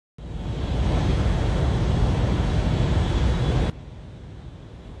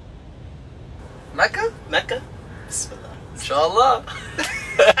Mecca? Mecca? Bismillah. Inshallah.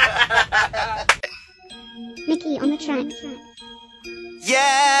 Mickey on the track.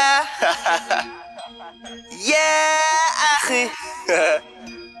 Yeah. Yeah, akhi.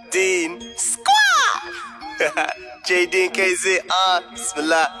 Deensquad. Deen KZ.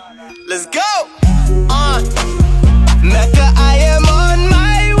 Bismillah. Let's go. Mecca, I am on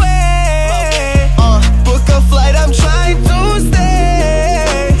my way. Book a flight, I'm trying to stay.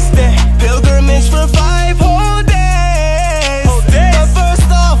 Pilgrimage for 5 whole days. But first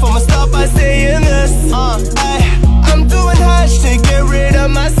off, I'ma start by saying this. I'm doing Hajj to get rid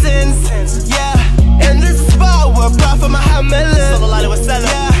of my sins. Yeah, and this is spot where Prophet Muhammad lives.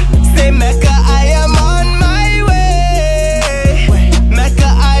 Yeah, say Mecca, I am on my way. Mecca,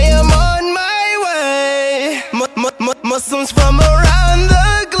 I am on my way. Muslims from around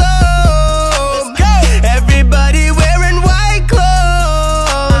the globe. Everybody wearing white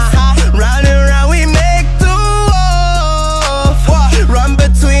clothes. Round and round we make dua. Run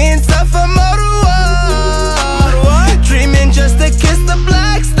between Safa and Marwa. Dreaming just to kiss the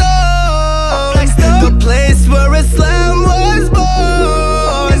black stone. The place where Islam was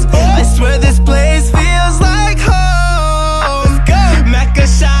born. I swear this place feels like home. Mecca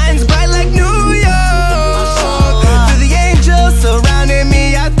shines bright like New York. To the angels surrounding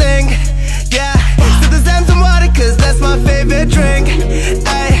me, I think. Yeah, to the Zamzam water, cause that's my favorite drink.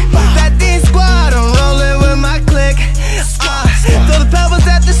 Ay, that deensquad, I'm rolling with my clique. Throw the pebbles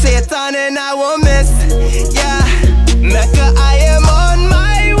at the shaitan and I won't miss. Yeah, Mecca, I am on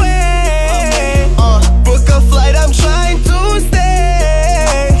my way. Book a flight, I'm trying to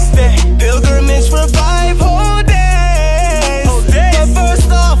stay. Pilgrimage for 5 whole days. But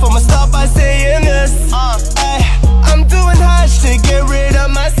first off, I'ma start by saying this. I'm doing Hajj to get rid of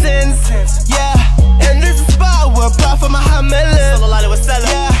my sins. Yeah, and this is spot where Prophet Muhammad lives.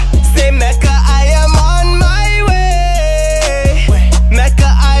 Yeah, say Mecca, I am on my way. Mecca,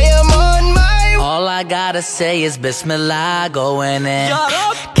 I am on my way. All I gotta say is Bismillah going in.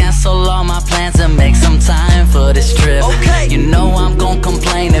 Cancel all my plans and make some time for this trip. You know I'm gon'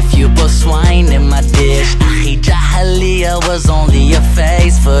 complain if you put swine in my dish. Jahiliyyah was only a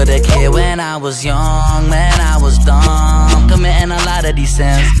phase for the kid. When I was young, man, I was dumb, committing a lot of these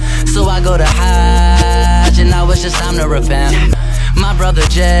sins. So I go to Hajj and now it's just time to repent. My brother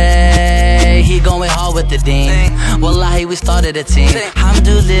Jay, he going hard with the deen. Wallahi, we started a team.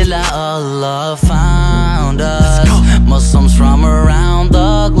 Alhamdulillah, Allah found us. Muslims from around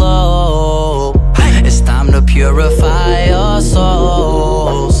the globe. It's time to purify our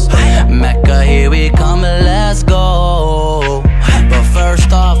souls. Mecca, here we come and let's go. But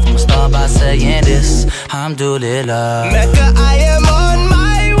first off, I'ma start by saying this. Alhamdulillah.